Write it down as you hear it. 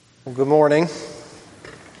Well, good morning.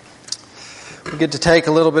 We get to take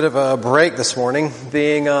a little bit of a break this morning,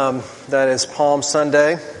 being that is Palm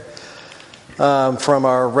Sunday, from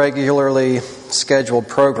our regularly scheduled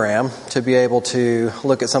program, to be able to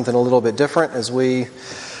look at something a little bit different as we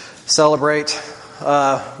celebrate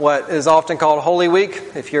what is often called Holy Week.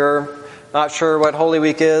 If you're not sure what Holy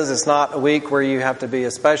Week is, it's not a week where you have to be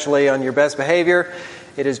especially on your best behavior.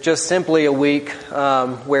 It is just simply a week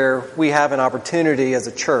where we have an opportunity as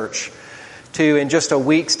a church to, in just a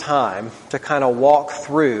week's time, to kind of walk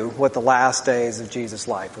through what the last days of Jesus'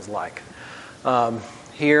 life was like.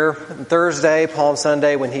 Here, Thursday, Palm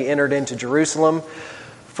Sunday, when he entered into Jerusalem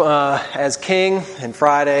as king, and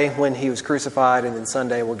Friday when he was crucified, and then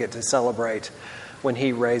Sunday we'll get to celebrate when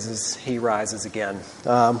he rises again.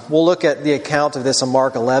 We'll look at the account of this in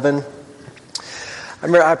Mark 11.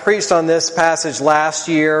 I preached on this passage last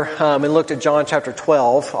year and looked at John chapter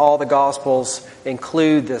 12. All the Gospels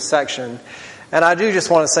include this section. And I do just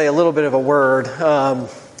want to say a little bit of a word.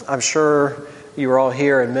 I'm sure you were all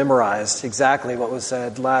here and memorized exactly what was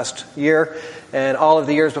said last year and all of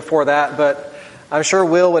the years before that. But I'm sure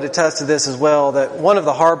Will would attest to this as well, that one of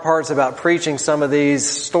the hard parts about preaching some of these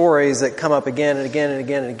stories that come up again and again and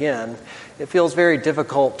again and again, it feels very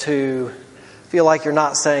difficult to feel like you're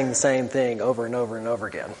not saying the same thing over and over and over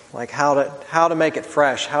again. Like how to make it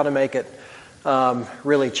fresh, how to make it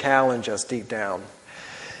really challenge us deep down.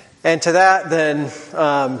 And to that, then,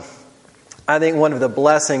 I think one of the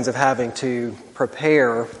blessings of having to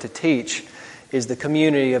prepare to teach is the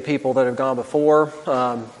community of people that have gone before.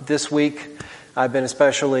 This week, I've been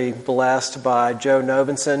especially blessed by Joe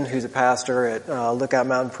Novenson, who's a pastor at Lookout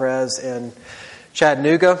Mountain Pres in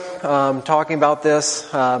Chattanooga, talking about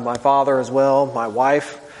this. My father as well, my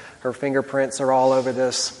wife, her fingerprints are all over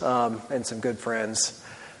this, and some good friends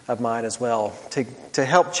of mine as well, to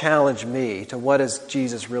help challenge me to what is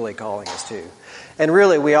Jesus really calling us to. And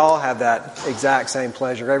really, we all have that exact same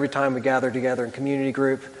pleasure. Every time we gather together in community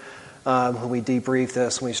group, when we debrief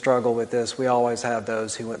this, when we struggle with this, we always have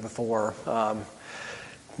those who went before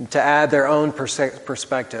to add their own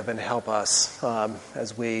perspective and help us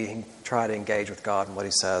as we try to engage with God and what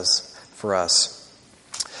He says for us.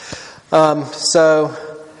 So,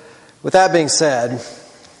 with that being said,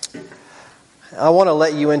 I want to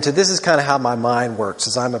let you into, this is kind of how my mind works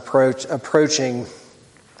as I'm approaching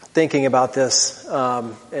thinking about this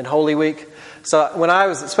in Holy Week. So when I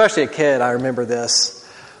was, especially a kid, I remember this.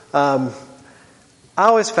 I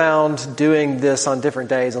always found doing this on different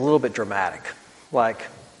days a little bit dramatic. Like,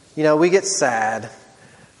 we get sad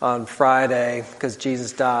on Friday because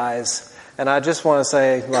Jesus dies. And I just want to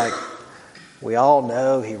say, we all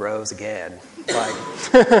know He rose again.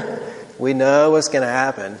 We know what's going to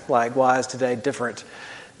happen. Why is today different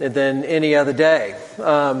than any other day?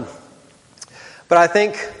 But I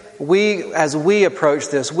think as we approach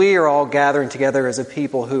this, we are all gathering together as a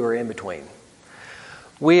people who are in between.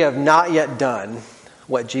 We have not yet done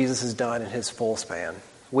what Jesus has done in His full span.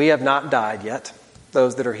 We have not died yet,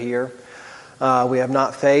 those that are here. We have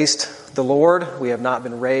not faced the Lord. We have not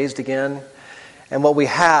been raised again. And what we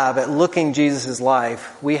have at looking Jesus'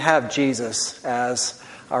 life, we have Jesus as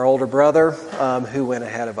our older brother who went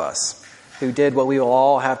ahead of us, who did what we will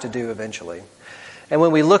all have to do eventually. And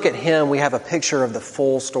when we look at Him, we have a picture of the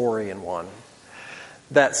full story in one.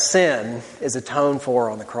 That sin is atoned for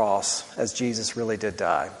on the cross as Jesus really did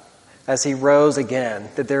die. As He rose again,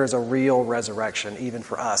 that there is a real resurrection even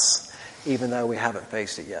for us, even though we haven't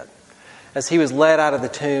faced it yet. As He was led out of the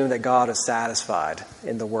tomb, that God is satisfied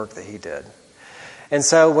in the work that He did. And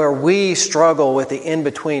so where we struggle with the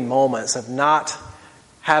in-between moments of not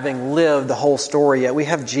having lived the whole story yet, we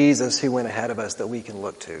have Jesus who went ahead of us that we can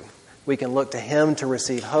look to. We can look to Him to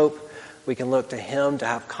receive hope. We can look to Him to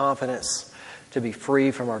have confidence, to be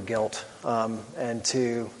free from our guilt, and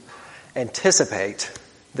to anticipate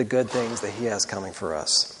the good things that He has coming for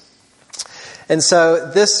us. And so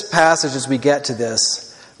this passage, as we get to this,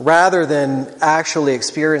 rather than actually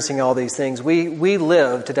experiencing all these things, we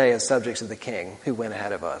live today as subjects of the King who went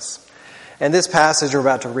ahead of us. And this passage we're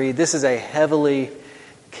about to read, this is a heavily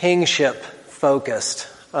kingship-focused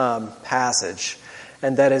passage,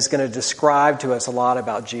 and that is going to describe to us a lot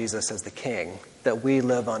about Jesus as the King that we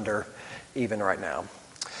live under even right now.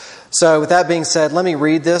 So with that being said, let me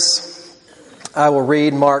read this. I will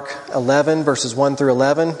read Mark 11, verses 1 through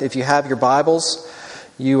 11. If you have your Bibles,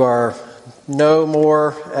 you are no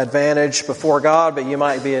more advantage before God, but you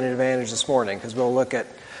might be at an advantage this morning, because we'll look at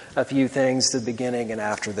a few things at the beginning and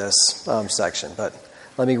after this section. But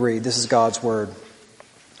let me read. This is God's Word.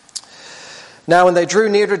 Now when they drew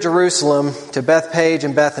near to Jerusalem, to Bethphage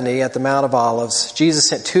and Bethany at the Mount of Olives, Jesus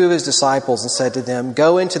sent 2 of his disciples and said to them,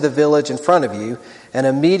 "Go into the village in front of you, and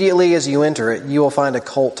immediately as you enter it, you will find a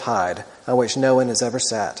colt tied, on which no one has ever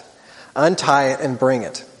sat. Untie it and bring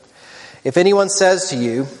it. If anyone says to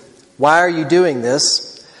you, 'Why are you doing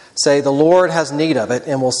this?' say, 'The Lord has need of it,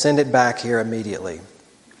 and will send it back here immediately.'"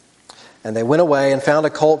 And they went away and found a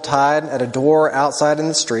colt tied at a door outside in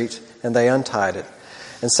the street, and they untied it.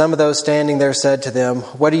 And some of those standing there said to them,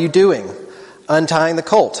 "What are you doing, untying the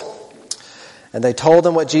colt?" And they told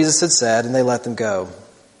them what Jesus had said, and they let them go.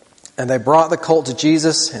 And they brought the colt to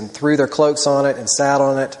Jesus and threw their cloaks on it and sat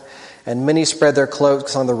on it. And many spread their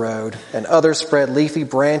cloaks on the road, and others spread leafy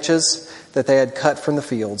branches that they had cut from the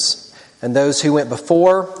fields. And those who went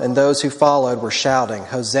before and those who followed were shouting,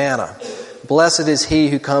 "Hosanna! Blessed is he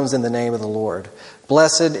who comes in the name of the Lord.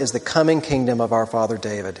 Blessed is the coming kingdom of our father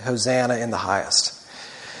David. Hosanna in the highest."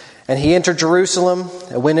 And he entered Jerusalem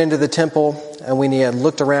and went into the temple, and when he had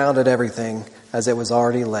looked around at everything, as it was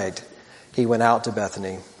already late, he went out to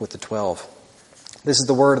Bethany with the 12. This is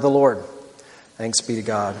the word of the Lord. Thanks be to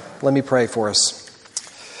God. Let me pray for us.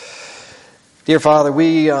 Dear Father,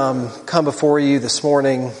 we come before you this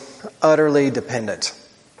morning utterly dependent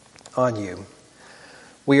on you.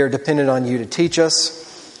 We are dependent on you to teach us.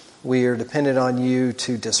 We are dependent on you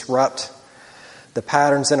to disrupt the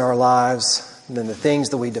patterns in our lives and the things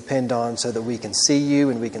that we depend on so that we can see you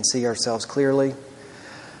and we can see ourselves clearly.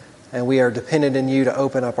 And we are dependent on you to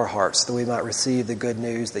open up our hearts that we might receive the good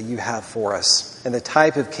news that you have for us and the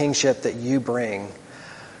type of kingship that you bring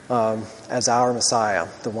as our Messiah,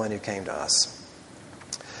 the one who came to us.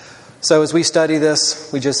 So as we study this,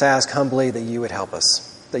 we just ask humbly that you would help us,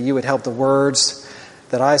 that you would help the words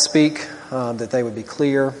that I speak, that they would be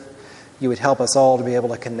clear. You would help us all to be able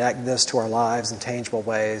to connect this to our lives in tangible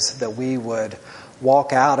ways, that we would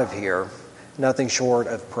walk out of here nothing short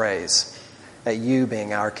of praise at you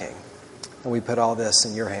being our King. And we put all this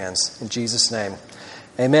in your hands. In Jesus' name,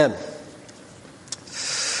 amen.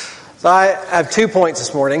 So I have 2 points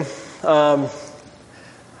this morning.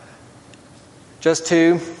 Just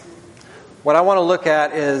 2. What I want to look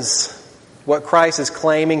at is what Christ is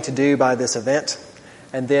claiming to do by this event.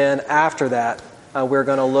 And then after that, we're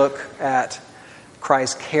going to look at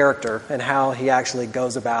Christ's character and how he actually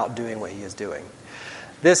goes about doing what he is doing.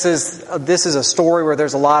 This is a story where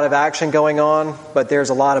there's a lot of action going on, but there's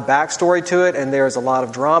a lot of backstory to it, and there's a lot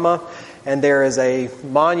of drama, and there is a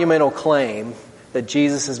monumental claim that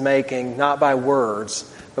Jesus is making, not by words,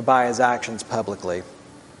 but by his actions publicly.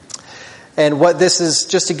 And what this is,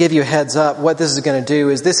 just to give you a heads up, what this is going to do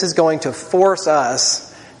is this is going to force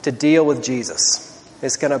us to deal with Jesus.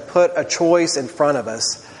 It's going to put a choice in front of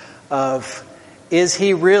us of, is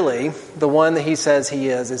he really the one that he says he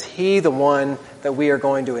is? Is he the one that we are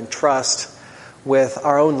going to entrust with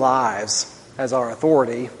our own lives as our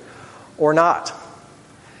authority or not?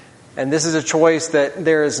 And this is a choice that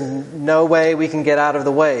there is no way we can get out of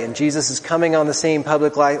the way. And Jesus is coming on the scene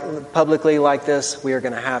publicly like this. We are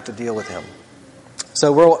going to have to deal with him.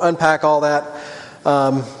 So we'll unpack all that.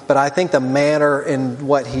 But I think the manner in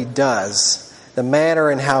what he does, the manner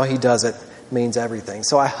in how he does it, means everything.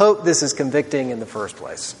 So I hope this is convicting in the first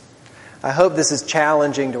place. I hope this is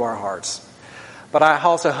challenging to our hearts. But I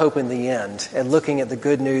also hope in the end, and looking at the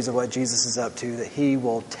good news of what Jesus is up to, that he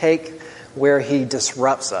will take where he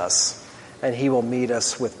disrupts us and he will meet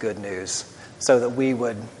us with good news so that we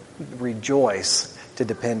would rejoice to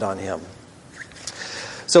depend on him.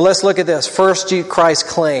 So let's look at this. First, Christ's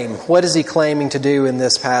claim. What is he claiming to do in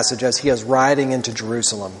this passage as he is riding into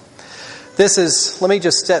Jerusalem? Let me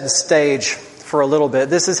just set the stage for a little bit.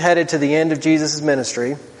 This is headed to the end of Jesus'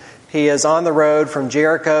 ministry. He is on the road from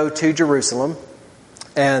Jericho to Jerusalem,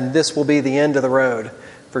 and this will be the end of the road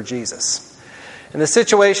for Jesus. And the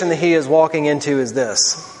situation that he is walking into is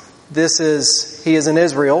this. He is in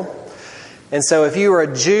Israel, and so if you are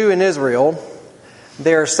a Jew in Israel,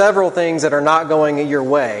 there are several things that are not going your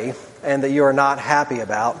way and that you are not happy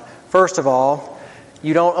about. First of all,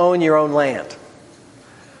 you don't own your own land.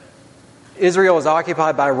 Israel is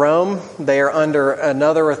occupied by Rome. They are under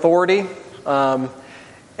another authority.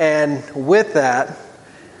 And with that,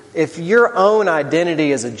 if your own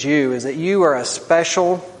identity as a Jew is that you are a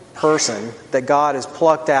special person that God has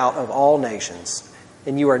plucked out of all nations,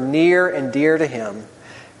 and you are near and dear to him,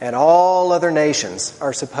 and all other nations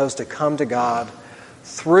are supposed to come to God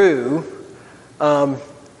through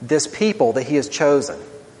this people that he has chosen,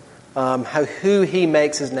 who he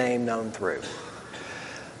makes his name known through.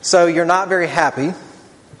 So you're not very happy.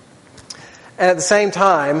 And at the same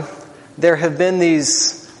time, there have been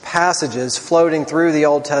these passages floating through the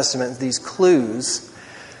Old Testament, these clues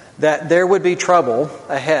that there would be trouble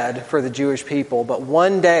ahead for the Jewish people, but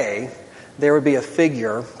one day there would be a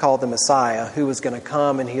figure called the Messiah who was going to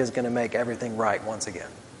come and he is going to make everything right once again.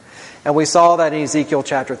 And we saw that in Ezekiel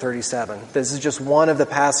chapter 37. This is just one of the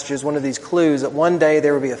passages, one of these clues that one day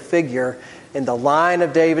there would be a figure in the line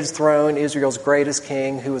of David's throne, Israel's greatest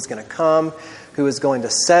king, who is going to come, who is going to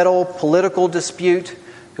settle political dispute,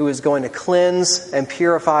 who is going to cleanse and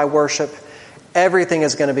purify worship. Everything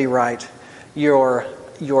is going to be right. Your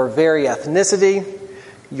very ethnicity,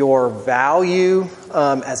 your value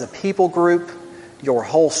as a people group, your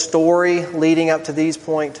whole story leading up to these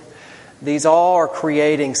points, these all are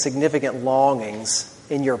creating significant longings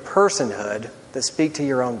in your personhood that speak to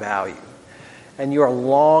your own value. And you are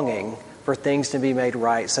longing for things to be made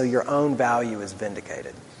right so your own value is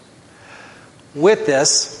vindicated. With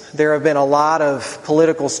this, there have been a lot of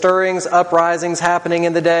political stirrings, uprisings happening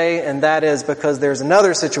in the day, and that is because there's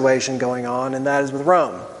another situation going on, and that is with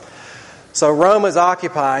Rome. So Rome is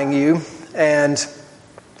occupying you, and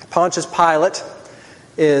Pontius Pilate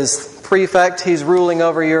is prefect. He's ruling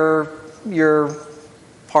over your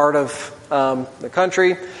part of the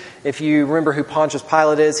country. If you remember who Pontius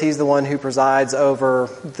Pilate is, he's the one who presides over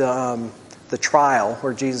the trial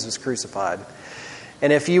where Jesus was crucified.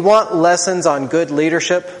 And if you want lessons on good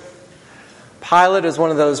leadership, Pilate is one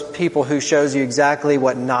of those people who shows you exactly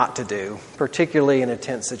what not to do, particularly in a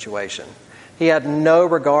tense situation. He had no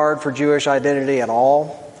regard for Jewish identity at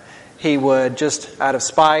all. He would just, out of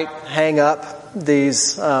spite, hang up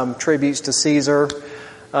these tributes to Caesar,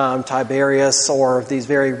 Tiberius, or these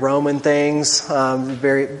very Roman things,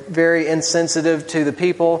 very, very insensitive to the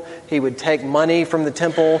people. He would take money from the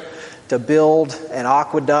temple to build an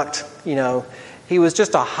aqueduct. He was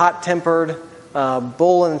just a hot-tempered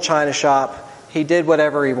bull in the china shop. He did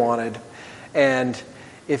whatever he wanted. And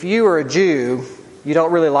if you were a Jew, you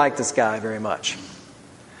don't really like this guy very much.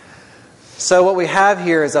 So what we have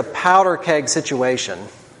here is a powder keg situation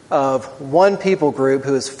of one people group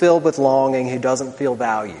who is filled with longing, who doesn't feel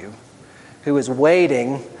value, who is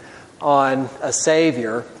waiting on a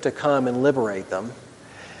Savior to come and liberate them.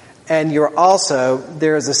 And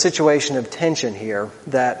there is a situation of tension here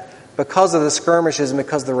that because of the skirmishes and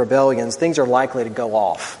because of the rebellions, things are likely to go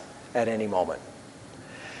off at any moment.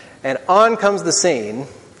 And on comes the scene,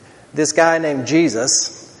 this guy named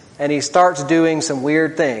Jesus, and he starts doing some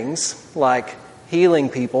weird things like healing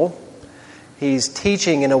people. He's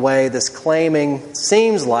teaching in a way that's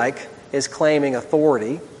seems like is claiming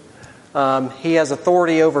authority. He has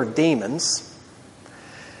authority over demons.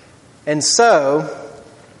 And so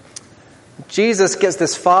Jesus gets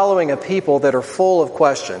this following of people that are full of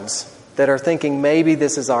questions, that are thinking, maybe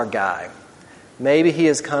this is our guy. Maybe he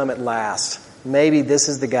has come at last. Maybe this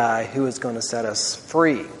is the guy who is going to set us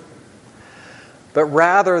free. But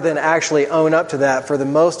rather than actually own up to that for the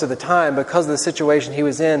most of the time, because of the situation he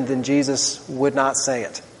was in, then Jesus would not say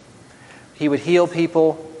it. He would heal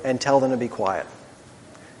people and tell them to be quiet.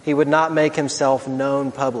 He would not make himself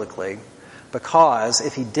known publicly, because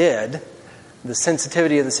if he did, the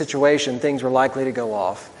sensitivity of the situation, things were likely to go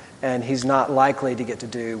off, and he's not likely to get to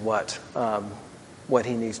do what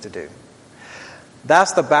he needs to do.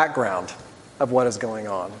 That's the background of what is going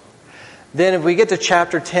on. Then if we get to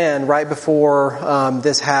chapter 10, right before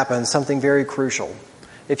this happens, something very crucial.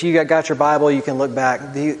 If you got your Bible, you can look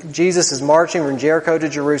back. Jesus is marching from Jericho to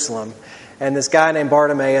Jerusalem, and this guy named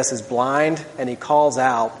Bartimaeus is blind, and he calls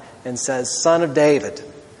out and says, "Son of David,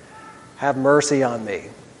 have mercy on me."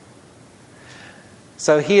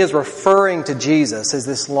 So he is referring to Jesus as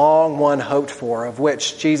this long one hoped for, of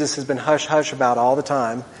which Jesus has been hush-hush about all the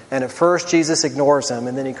time. And at first Jesus ignores him,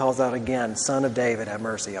 and then he calls out again, "Son of David, have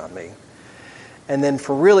mercy on me." And then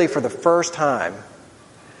for the first time,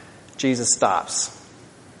 Jesus stops.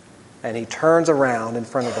 And he turns around in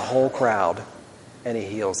front of the whole crowd, and he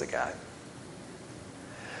heals the guy.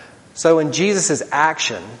 So in Jesus'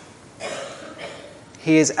 action,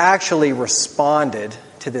 he has actually responded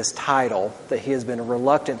to this title that he has been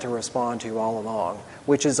reluctant to respond to all along,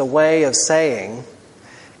 which is a way of saying,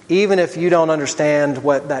 even if you don't understand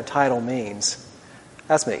what that title means,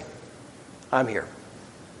 that's me. I'm here.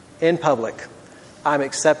 In public, I'm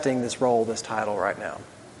accepting this role, this title right now.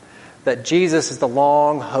 That Jesus is the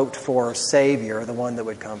long hoped for Savior, the one that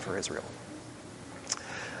would come for Israel.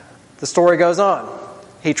 The story goes on.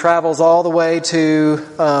 He travels all the way to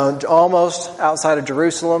almost outside of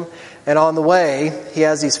Jerusalem. And on the way, he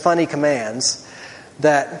has these funny commands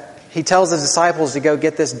that he tells the disciples to go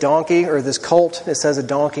get this donkey or this colt. It says a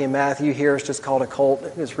donkey in Matthew. Here it's just called a colt.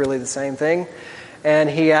 It's really the same thing. And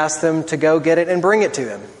he asks them to go get it and bring it to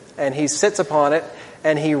him. And he sits upon it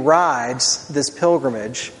and he rides this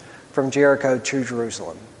pilgrimage from Jericho to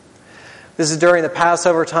Jerusalem. This is during the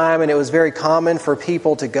Passover time, and it was very common for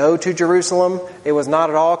people to go to Jerusalem. It was not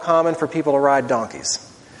at all common for people to ride donkeys.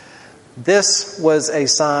 This was a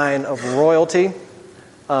sign of royalty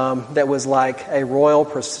that was like a royal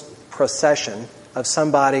procession of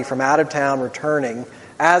somebody from out of town returning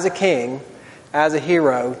as a king, as a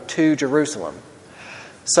hero, to Jerusalem.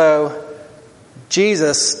 So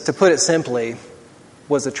Jesus, to put it simply,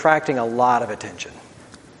 was attracting a lot of attention.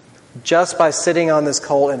 Just by sitting on this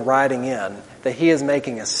colt and riding in, that he is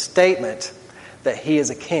making a statement that he is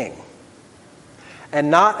a king. And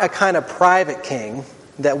not a kind of private king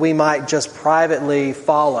that we might just privately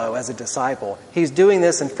follow as a disciple. He's doing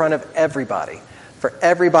this in front of everybody, for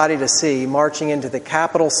everybody to see, marching into the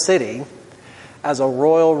capital city as a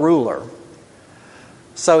royal ruler.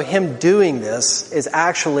 So him doing this is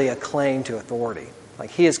actually a claim to authority.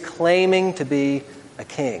 Like, he is claiming to be a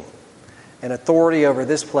king, an authority over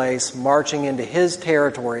this place, marching into his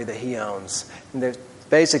territory that he owns. And they're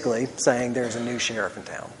basically saying there's a new sheriff in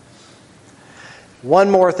town.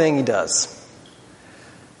 One more thing he does.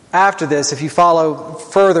 After this, if you follow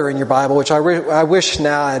further in your Bible, which I wish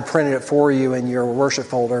now I had printed it for you in your worship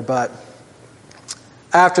folder, but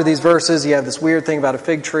after these verses, you have this weird thing about a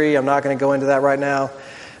fig tree. I'm not going to go into that right now.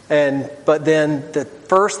 But then the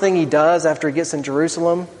first thing he does after he gets in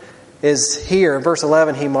Jerusalem is here, in verse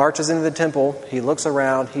 11, he marches into the temple, he looks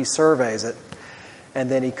around, he surveys it,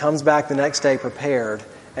 and then he comes back the next day prepared,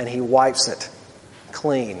 and he wipes it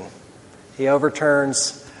clean. He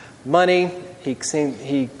overturns money, he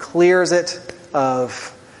clears it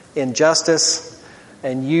of injustice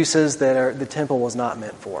and uses that the temple was not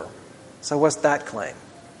meant for. So what's that claim?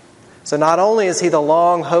 So not only is he the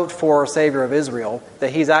long hoped for Savior of Israel,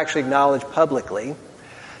 that he's actually acknowledged publicly,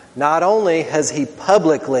 not only has he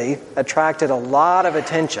publicly attracted a lot of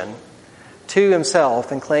attention to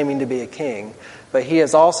himself in claiming to be a king, but he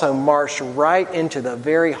has also marched right into the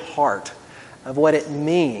very heart of what it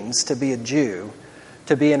means to be a Jew,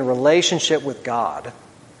 to be in relationship with God,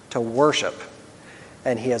 to worship.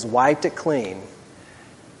 And he has wiped it clean.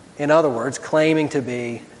 In other words, claiming to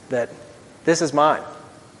be that this is mine.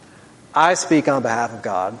 I speak on behalf of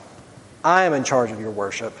God. I am in charge of your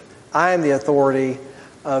worship. I am the authority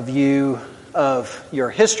of your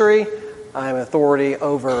history. I am authority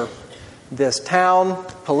over this town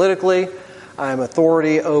politically. I am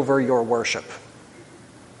authority over your worship.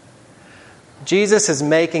 Jesus is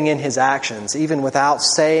making in his actions, even without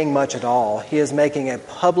saying much at all, he is making a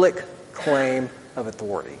public claim of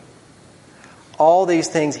authority. All these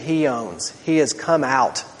things he owns. He has come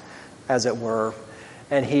out, as it were,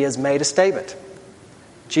 and he has made a statement.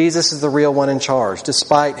 Jesus is the real one in charge,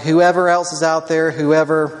 despite whoever else is out there,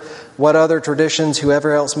 what other traditions,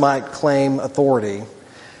 whoever else might claim authority.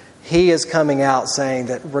 He is coming out saying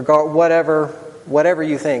that whatever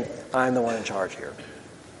you think, I'm the one in charge here.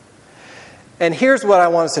 And here's what I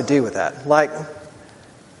want us to do with that.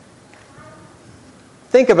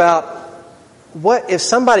 Think about what if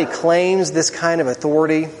somebody claims this kind of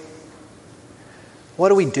authority, what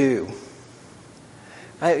do we do?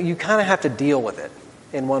 You kind of have to deal with it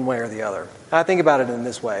in one way or the other. I think about it in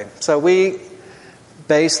this way. So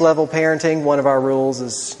base level parenting, one of our rules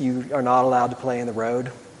is you are not allowed to play in the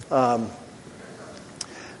road. But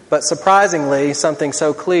surprisingly, something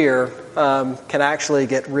so clear can actually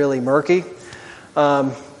get really murky.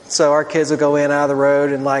 So our kids will go in out of the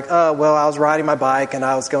road and I was riding my bike and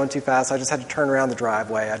I was going too fast. I just had to turn around the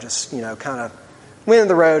driveway. I just, kind of went in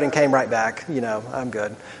the road and came right back. I'm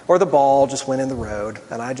good. Or the ball just went in the road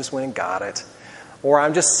and I just went and got it. Or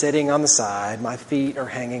I'm just sitting on the side. My feet are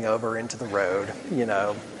hanging over into the road,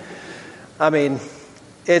 I mean,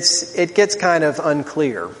 it gets kind of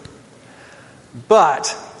unclear. But,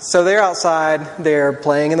 so they're outside, they're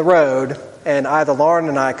playing in the road, and either Lauren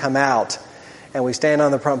and I come out, and we stand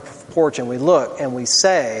on the front porch and we look and we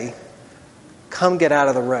say, come get out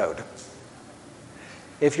of the road.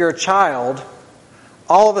 If you're a child,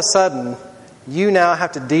 all of a sudden, you now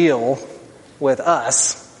have to deal with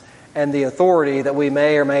us and the authority that we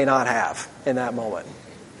may or may not have in that moment.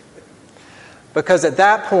 Because at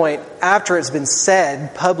that point, after it's been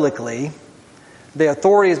said publicly, the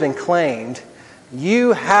authority has been claimed,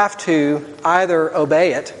 you have to either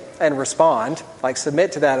obey it and respond,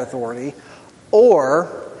 submit to that authority,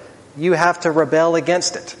 or you have to rebel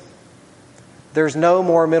against it. There's no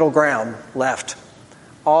more middle ground left.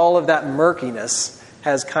 All of that murkiness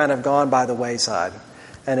has kind of gone by the wayside,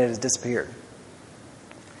 and it has disappeared.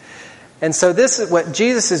 And so this is what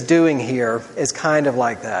Jesus is doing here is kind of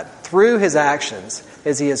like that. Through his actions,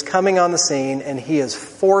 as he is coming on the scene and he is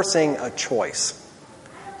forcing a choice.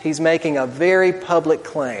 He's making a very public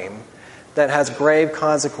claim that has grave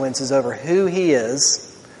consequences over who he is,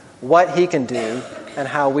 what he can do, and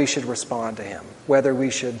how we should respond to him, whether we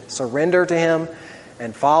should surrender to him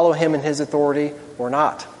and follow him in his authority or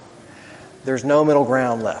not. There's no middle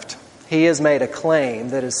ground left. He has made a claim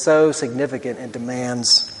that is so significant it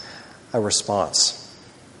demands a response.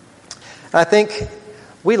 I think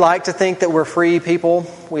we like to think that we're free people.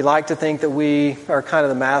 We like to think that we are kind of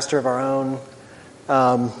the master of our own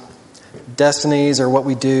destinies or what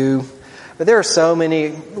we do. But there are so many,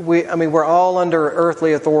 we're all under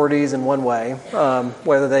earthly authorities in one way,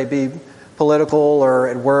 whether they be political or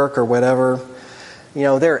at work or whatever.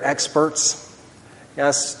 There are experts.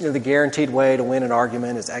 Yes, the guaranteed way to win an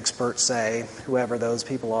argument is experts say, whoever those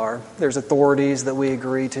people are. There's authorities that we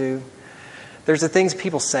agree to. There's the things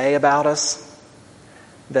people say about us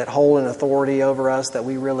that hold an authority over us that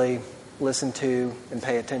we really listen to and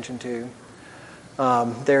pay attention to.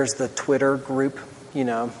 There's the Twitter group,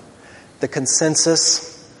 the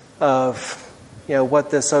consensus of,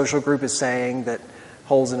 what the social group is saying that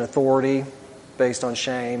holds an authority based on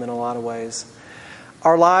shame in a lot of ways.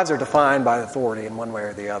 Our lives are defined by authority in one way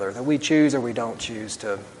or the other, that we choose or we don't choose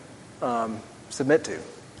to submit to.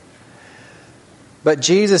 But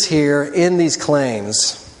Jesus here, in these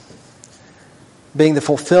claims, being the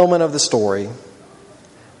fulfillment of the story,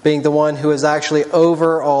 being the one who is actually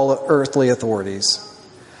over all earthly authorities,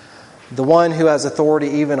 the one who has authority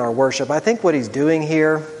even our worship, I think what he's doing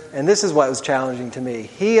here, and this is what was challenging to me,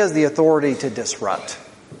 he has the authority to disrupt.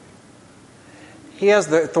 He has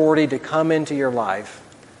the authority to come into your life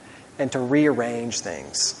and to rearrange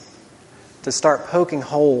things, to start poking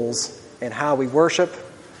holes in how we worship,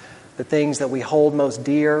 the things that we hold most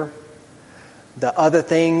dear, the other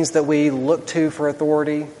things that we look to for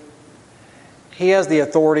authority. He has the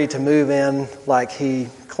authority to move in like he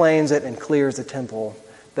claims it and clears the temple,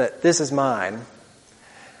 that this is mine,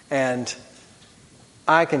 and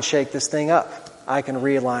I can shake this thing up. I can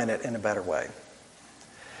realign it in a better way.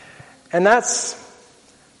 And that's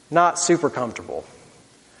not super comfortable.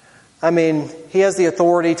 He has the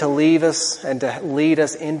authority to leave us and to lead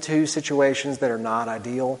us into situations that are not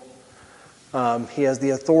ideal. He has the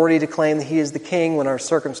authority to claim that he is the king when our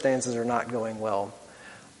circumstances are not going well.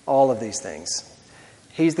 All of these things.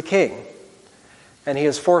 He's the king. And he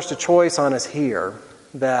has forced a choice on us here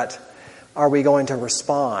that are we going to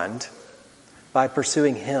respond by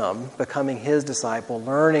pursuing him, becoming his disciple,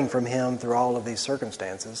 learning from him through all of these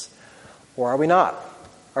circumstances, or are we not?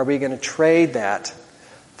 Are we going to trade that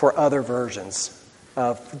for other versions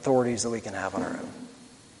of authorities that we can have on our own?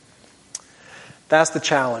 That's the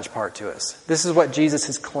challenge part to us. This is what Jesus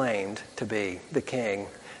has claimed to be, the king.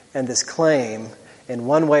 And this claim, in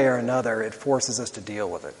one way or another, it forces us to deal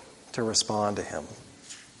with it, to respond to him.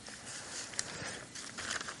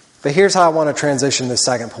 But here's how I want to transition this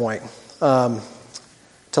second point, to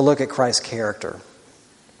look at Christ's character.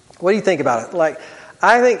 What do you think about it?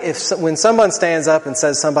 I think when someone stands up and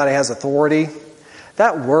says somebody has authority,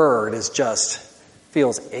 that word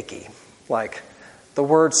feels icky. The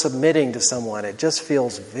word submitting to someone, it just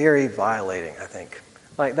feels very violating, I think.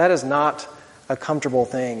 That is not a comfortable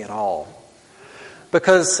thing at all.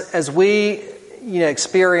 Because as we,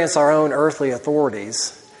 experience our own earthly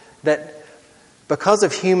authorities, that because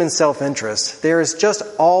of human self-interest, there is just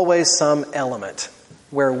always some element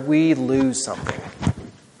where we lose something.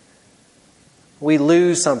 We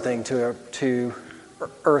lose something to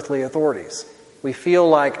earthly authorities. We feel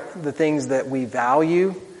like the things that we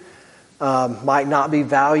value might not be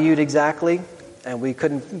valued exactly, and we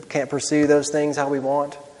can't pursue those things how we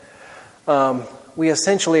want. We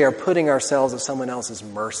essentially are putting ourselves at someone else's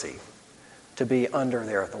mercy to be under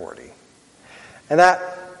their authority. And that,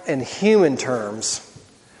 in human terms,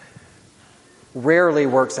 rarely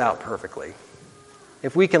works out perfectly.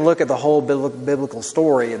 If we can look at the whole biblical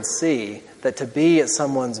story and see that to be at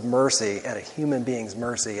someone's mercy, at a human being's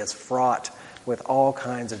mercy, is fraught with all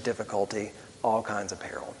kinds of difficulty, all kinds of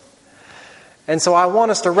peril. And so I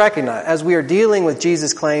want us to recognize, as we are dealing with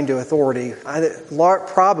Jesus' claim to authority,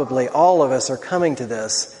 probably all of us are coming to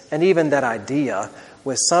this, and even that idea,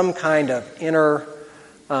 with some kind of inner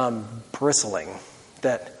bristling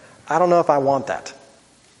that, I don't know if I want that.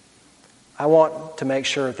 I want to make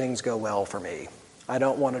sure things go well for me. I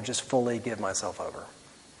don't want to just fully give myself over.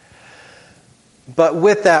 But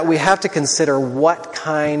with that, we have to consider what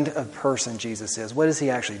kind of person Jesus is. What is he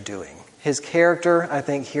actually doing? His character, I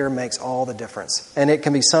think, here makes all the difference. And it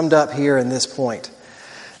can be summed up here in this point.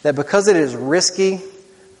 That because it is risky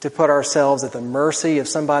to put ourselves at the mercy of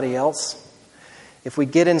somebody else, if we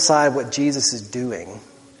get inside what Jesus is doing,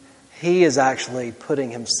 he is actually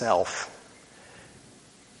putting himself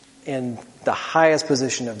in the highest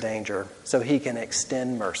position of danger so he can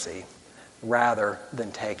extend mercy rather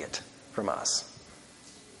than take it from us.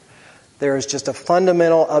 There is just a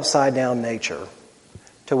fundamental upside-down nature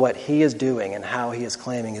to what he is doing and how he is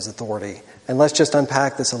claiming his authority. And let's just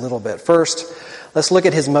unpack this a little bit. First, let's look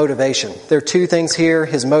at his motivation. There are two things here,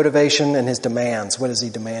 his motivation and his demands. What is he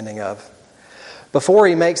demanding of? Before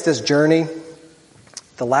he makes this journey,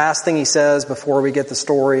 the last thing he says before we get the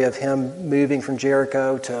story of him moving from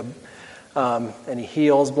Jericho to and he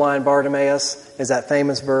heals blind Bartimaeus is that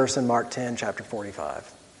famous verse in Mark 10, chapter 45.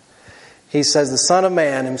 He says, the Son of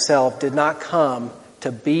Man himself did not come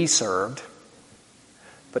to be served,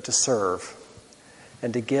 but to serve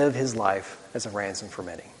and to give his life as a ransom for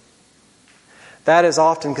many. That is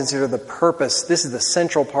often considered the purpose. This is the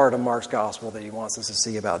central part of Mark's gospel that he wants us to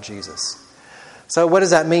see about Jesus. So what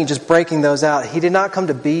does that mean? Just breaking those out. He did not come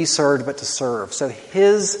to be served, but to serve. So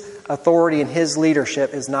his authority and his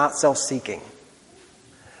leadership is not self-seeking,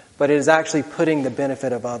 but it is actually putting the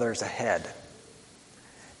benefit of others ahead.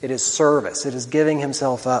 It is service. It is giving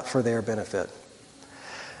himself up for their benefit.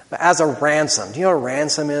 As a ransom, do you know what a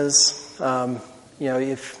ransom is?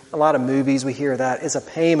 If a lot of movies we hear that, it's a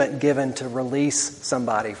payment given to release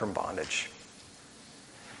somebody from bondage.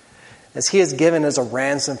 As he is given as a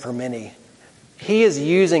ransom for many, he is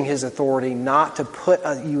using his authority not to put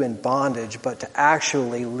you in bondage, but to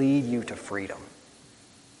actually lead you to freedom.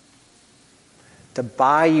 To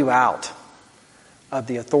buy you out of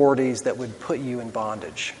the authorities that would put you in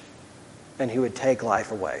bondage and who would take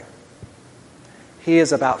life away. He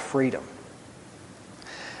is about freedom.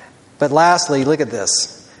 But lastly, look at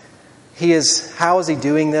this. How is he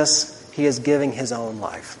doing this? He is giving his own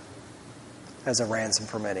life as a ransom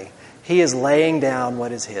for many. He is laying down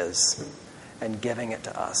what is his and giving it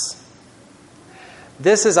to us.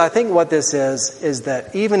 I think what this is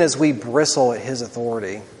that even as we bristle at his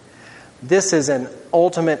authority, this is an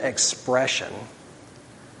ultimate expression,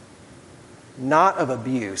 not of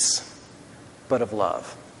abuse, but of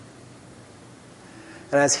love.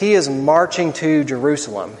 And as he is marching to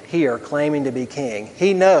Jerusalem here, claiming to be king,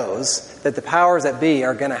 he knows that the powers that be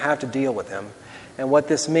are going to have to deal with him. And what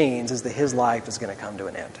this means is that his life is going to come to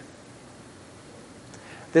an end.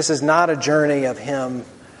 This is not a journey of him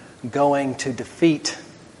going to defeat,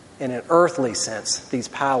 in an earthly sense, these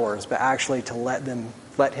powers, but actually to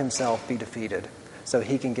let himself be defeated so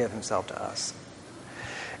he can give himself to us.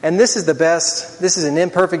 And this is an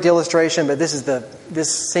imperfect illustration, but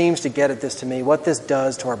this seems to get at this to me, what this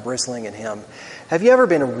does to our bristling in him. Have you ever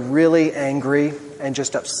been really angry and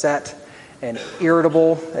just upset and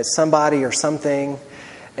irritable at somebody or something,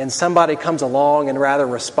 and somebody comes along and rather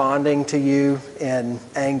responding to you in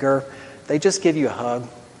anger, they just give you a hug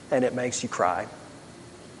and it makes you cry?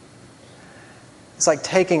 It's like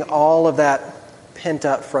taking all of that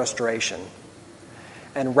pent-up frustration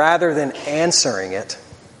and rather than answering it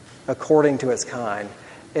according to its kind,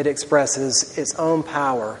 it expresses its own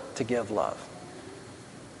power to give love.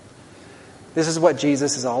 This is what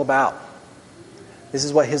Jesus is all about. This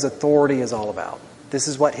is what his authority is all about. This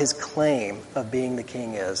is what his claim of being the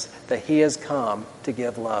king is, that he has come to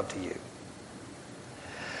give love to you.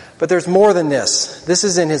 But there's more than this. This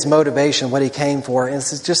is in his motivation, what he came for. And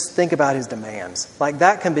just think about his demands. Like,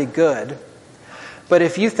 that can be good. But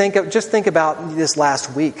if you think about this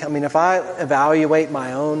last week. I mean, if I evaluate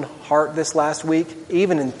my own heart this last week,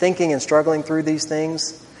 even in thinking and struggling through these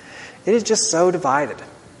things, it is just so divided.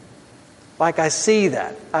 Like, I see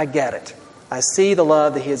that. I get it. I see the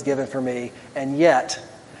love that he has given for me. And yet,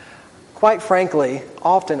 quite frankly,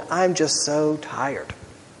 often I'm just so tired.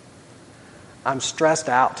 I'm stressed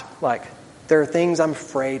out. Like, there are things I'm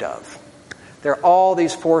afraid of. There are all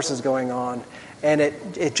these forces going on. And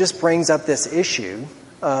it just brings up this issue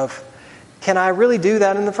of, can I really do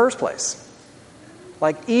that in the first place?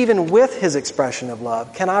 Like, even with his expression of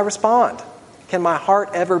love, can I respond? Can my heart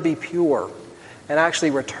ever be pure and actually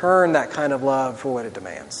return that kind of love for what it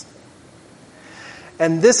demands?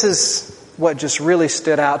 And this is what just really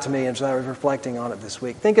stood out to me as I was reflecting on it this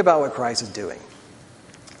week. Think about what Christ is doing.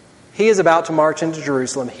 He is about to march into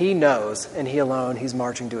Jerusalem. He knows, and he alone, he's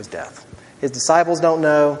marching to his death. His disciples don't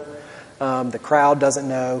know. The crowd doesn't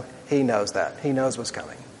know. He knows that. He knows what's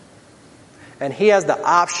coming. And he has the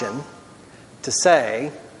option to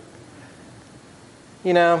say,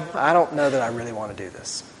 I don't know that I really want to do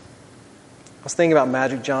this. I was thinking about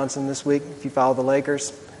Magic Johnson this week. If you follow the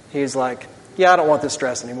Lakers, he's like, I don't want this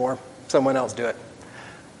stress anymore. Someone else do it.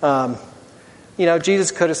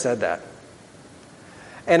 Jesus could have said that.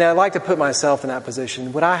 And I'd like to put myself in that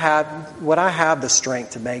position. Would I have the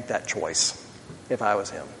strength to make that choice if I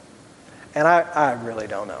was him? And I really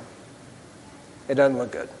don't know. It doesn't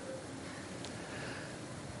look good.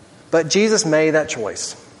 But Jesus made that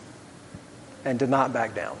choice and did not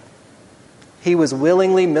back down. He was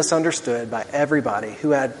willingly misunderstood by everybody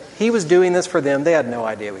he was doing this for them. They had no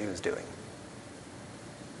idea what he was doing.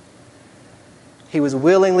 He was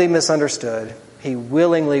willingly misunderstood. He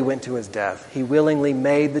willingly went to his death. He willingly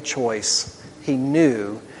made the choice he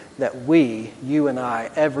knew that we, you and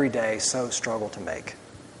I, every day so struggle to make.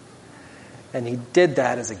 And he did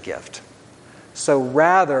that as a gift. So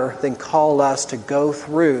rather than call us to go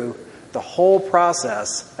through the whole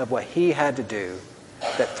process of what he had to do,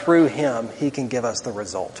 that through him he can give us the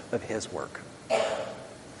result of his work.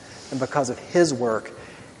 And because of his work,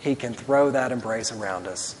 he can throw that embrace around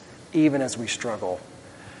us, even as we struggle,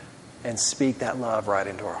 and speak that love right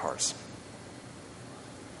into our hearts.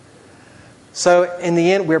 So in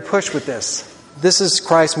the end, we're pushed with this. This is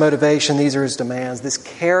Christ's motivation. These are his demands. This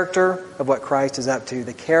character of what Christ is up to,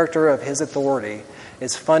 the character of his authority,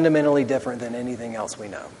 is fundamentally different than anything else we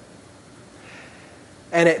know.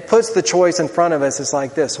 And it puts the choice in front of us. It's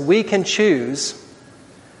like this. We can choose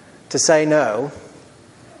to say no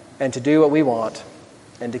and to do what we want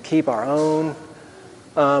and to keep our own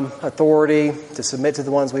authority, to submit to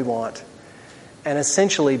the ones we want, and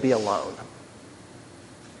essentially be alone.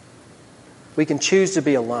 We can choose to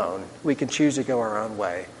be alone. We can choose to go our own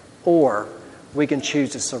way. Or we can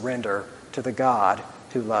choose to surrender to the God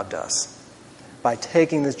who loved us by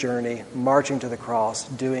taking this journey, marching to the cross,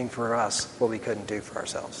 doing for us what we couldn't do for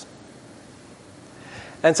ourselves.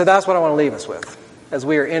 And so that's what I want to leave us with as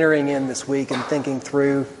we are entering in this week and thinking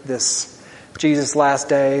through this Jesus' last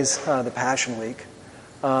days, the Passion Week,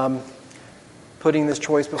 putting this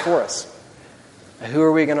choice before us. Who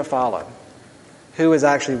are we going to follow? Who is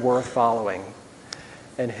actually worth following?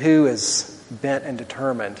 And who is bent and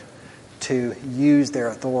determined to use their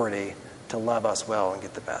authority to love us well and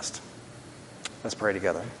get the best? Let's pray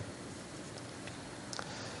together.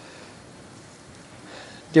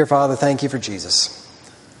 Dear Father, thank you for Jesus.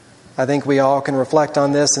 I think we all can reflect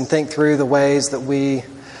on this and think through the ways that we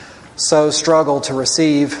so struggle to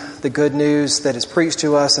receive the good news that is preached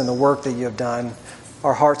to us and the work that you have done.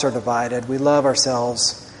 Our hearts are divided. We love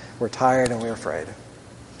ourselves. We're tired and we're afraid.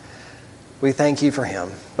 We thank you for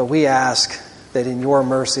him, but we ask that in your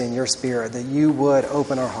mercy and your spirit that you would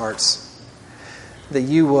open our hearts, that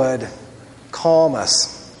you would calm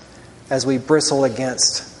us as we bristle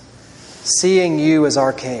against seeing you as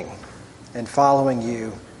our King and following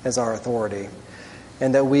you as our authority,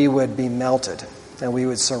 and that we would be melted and we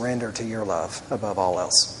would surrender to your love above all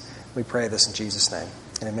else. We pray this in Jesus' name.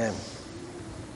 Amen.